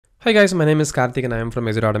Hi guys, my name is Karthik and I am from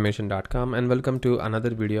exitautomation.com and welcome to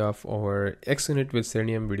another video of our Xunit with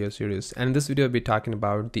Selenium video series. And in this video, we'll be talking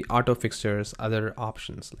about the AutoFixture's other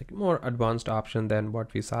options, like more advanced option than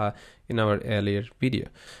what we saw in our earlier video.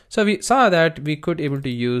 So we saw that we could able to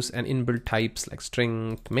use an inbuilt types like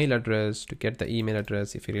string, mail address to get the email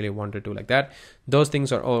address if you really wanted to like that. Those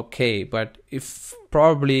things are okay, but if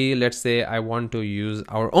probably let's say I want to use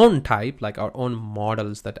our own type, like our own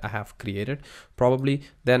models that I have created, probably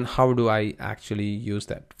then how do I actually use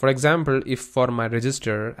that? For example, if for my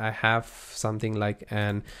register I have something like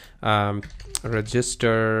an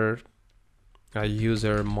register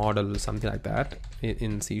user model, something like that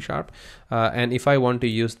in C#, and if I want to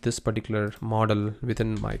use this particular model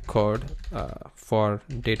within my code for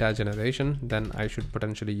data generation, then I should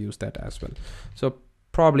potentially use that as well. So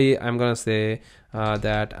probably I'm gonna say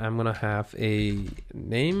that I'm gonna have a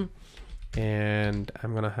name and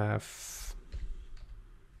I'm gonna have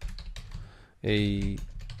a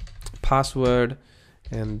password,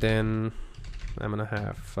 and then I'm gonna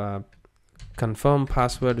have confirm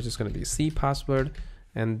password, which is going to be C password,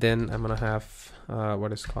 and then I'm going to have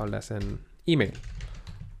what is called as an email,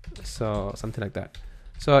 so something like that.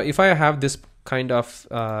 So if I have this kind of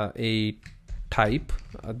a type,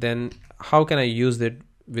 then how can I use it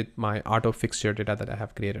with my AutoFixture data that I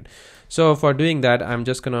have created? So for doing that, I'm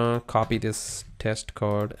just gonna copy this test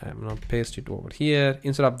code. I'm gonna paste it over here.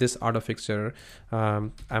 Instead of this AutoFixture,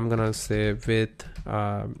 I'm gonna say with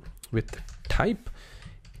type.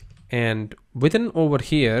 And within over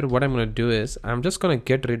here, what I'm going to do is I'm just going to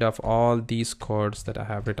get rid of all these codes that I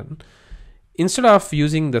have written. Instead of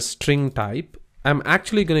using the string type, I'm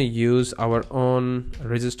actually going to use our own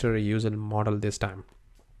register user model this time.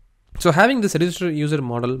 So having this register user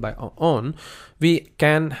model by our own, we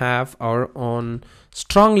can have our own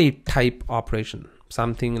strongly type operation,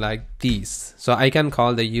 something like these. So I can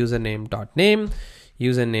call the username.name,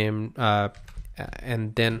 username,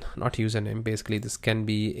 and then not username, basically this can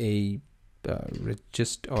be a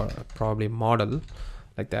register or probably model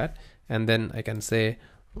like that, and then I can say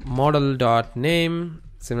model.name.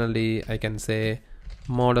 Similarly, I can say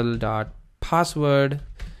model.password,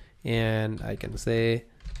 and I can say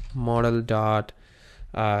model.c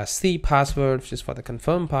password, which is for the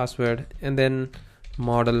confirm password, and then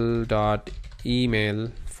model.email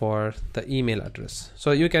for the email address. So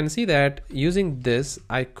you can see that using this,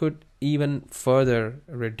 I could even further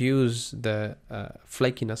reduce the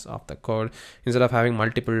flakiness of the code. Instead of having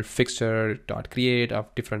multiple fixture.create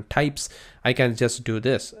of different types, I can just do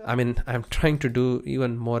this. I mean, I'm trying to do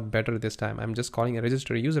even more better this time. I'm just calling a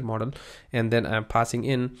register user model, and then I'm passing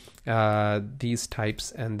in these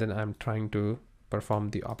types, and then I'm trying to perform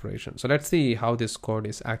the operation. So let's see how this code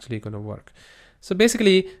is actually going to work. So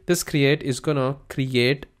basically, this create is going to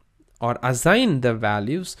create or assign the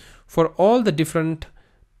values for all the different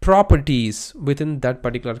properties within that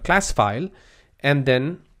particular class file, and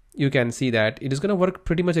then you can see that it is going to work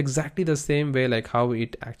pretty much exactly the same way like how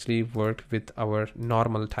it actually worked with our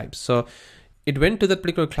normal types. So it went to that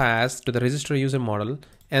particular class, to the register user model,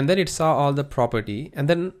 and then it saw all the property, and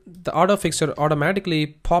then the AutoFixture automatically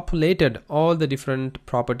populated all the different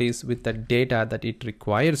properties with the data that it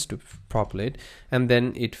requires to populate, and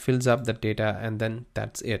then it fills up the data, and then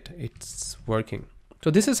that's it, it's working. So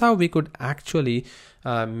this is how we could actually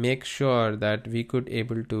make sure that we could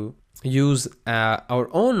able to use our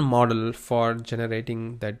own model for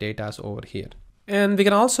generating the data over here. And we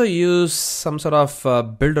can also use some sort of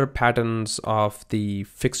builder patterns of the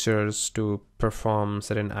fixtures to perform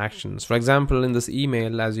certain actions. For example, in this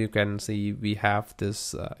email, as you can see, we have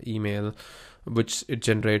this email which it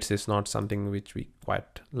generates is not something which we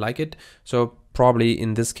quite like it. So probably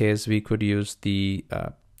in this case, we could use the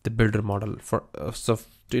builder model for so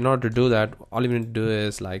in order to do that, all you need to do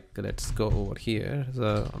is like, let's go over here.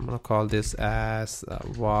 So I'm gonna call this as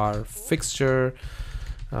var fixture,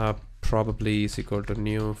 probably is equal to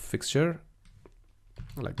new fixture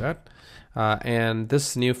like that, and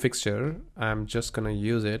this new fixture, I'm just gonna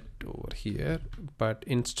use it over here, but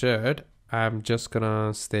instead I'm just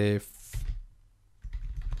gonna say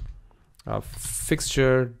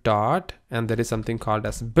fixture dot, and there is something called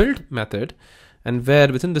as build method, and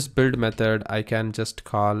where within this build method I can just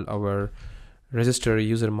call our register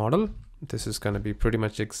user model. This is going to be pretty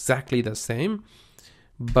much exactly the same,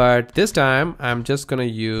 but this time I'm just going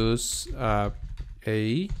to use a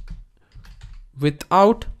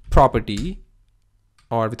without property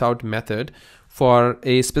or without method for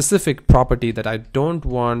a specific property that I don't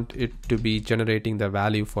want it to be generating the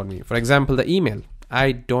value for me. For example, the email,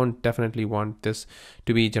 I don't definitely want this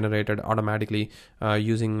to be generated automatically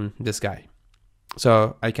using this guy.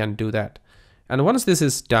 So I can do that. And once this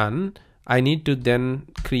is done, I need to then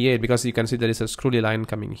create, because you can see there is a scrolly line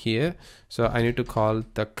coming here. So I need to call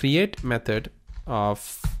the create method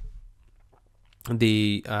of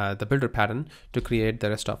the builder pattern to create the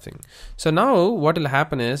rest of thing. So now what will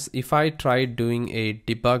happen is, if I try doing a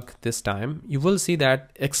debug this time, you will see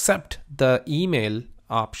that except the email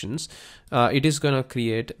options, it is going to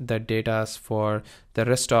create the data for the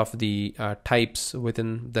rest of the types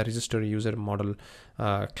within the register user model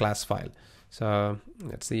class file. So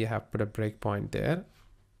let's see, I have put a breakpoint there.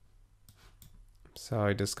 So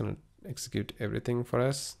it is going to execute everything for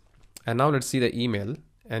us. And now let's see the email.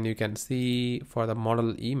 And you can see for the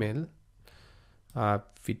model email,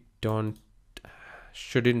 we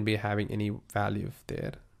shouldn't be having any value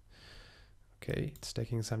there. Okay, it's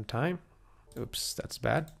taking some time. Oops, that's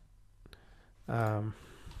bad.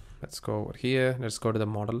 Let's go over here. Let's go to the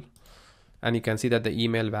model. And you can see that the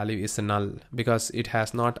email value is null because it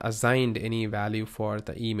has not assigned any value for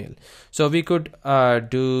the email. So we could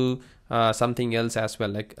do something else as well.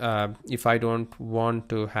 Like if I don't want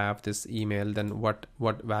to have this email, then what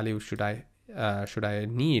value should I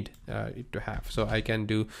need it to have? So I can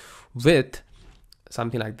do with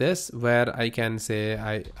something like this, where I can say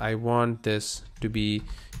I want this to be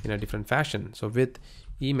in a different fashion. So with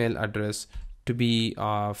email address to be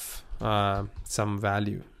of some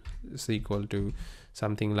value is equal to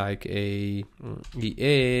something like a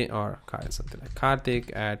EA or something like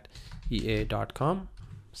karthik@ea.com,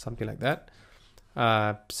 something like that.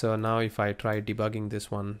 So now if I try debugging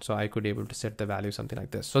this one, so I could able to set the value something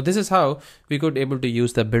like this. So this is how we could able to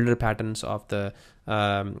use the builder patterns of the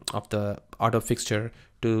AutoFixture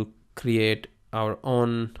to create our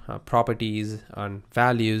own properties and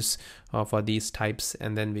values for these types,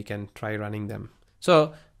 and then we can try running them.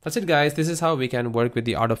 So that's it, guys. This is how we can work with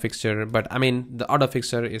the AutoFixture. But I mean, the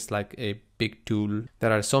AutoFixture is like a big tool.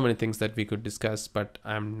 There are so many things that we could discuss, but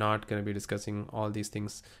I'm not going to be discussing all these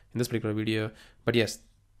things in this particular video. But yes,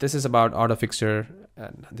 this is about AutoFixture,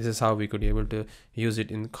 and this is how we could be able to use it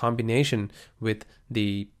in combination with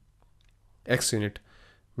the Xunit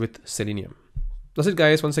with Selenium. That's it,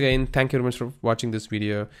 guys. Once again, thank you very much for watching this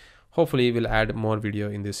video. Hopefully we'll add more video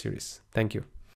in this series. Thank you.